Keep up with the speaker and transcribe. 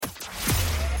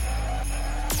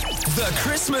The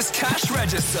Christmas Cash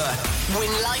Register.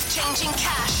 Win life-changing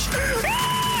cash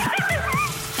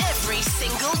every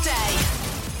single day.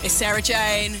 It's Sarah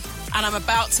Jane, and I'm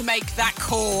about to make that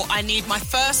call. I need my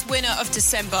first winner of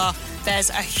December.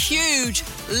 There's a huge,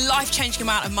 life-changing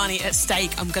amount of money at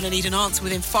stake. I'm going to need an answer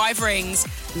within 5 rings.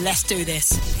 Let's do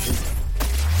this.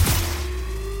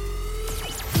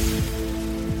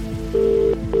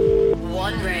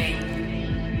 One ring.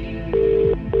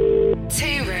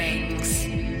 2 rings.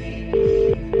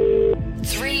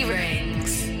 3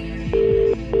 rings.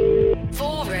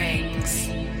 4 rings.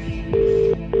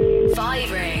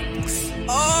 5 rings.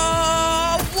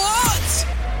 Oh, what?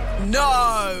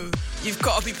 No. You've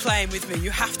got to be playing with me.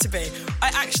 You have to be.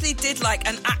 I actually did like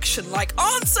an action, like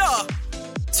answer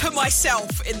to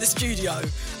myself in the studio,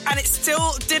 and it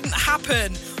still didn't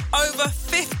happen. Over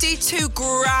 52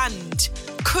 grand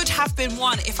could have been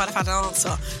won if I'd have had an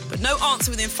answer, but no answer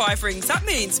within 5 rings. That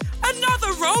means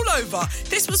another rollover.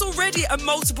 This was already a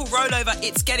multiple rollover.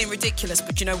 It's getting ridiculous,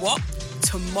 but you know what?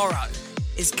 Tomorrow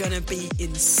is going to be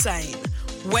insane.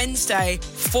 Wednesday,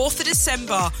 4th of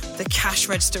December, the cash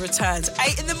register returns.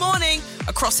 8 in the morning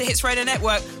across the Hits Radio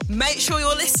Network. Make sure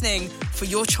you're listening for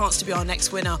your chance to be our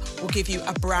next winner. We'll give you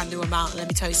a brand new amount. Let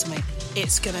me tell you something.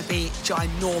 It's going to be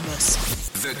ginormous.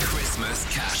 The Christmas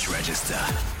Cash Register.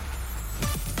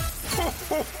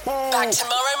 Back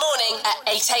tomorrow morning at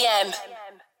 8 a.m.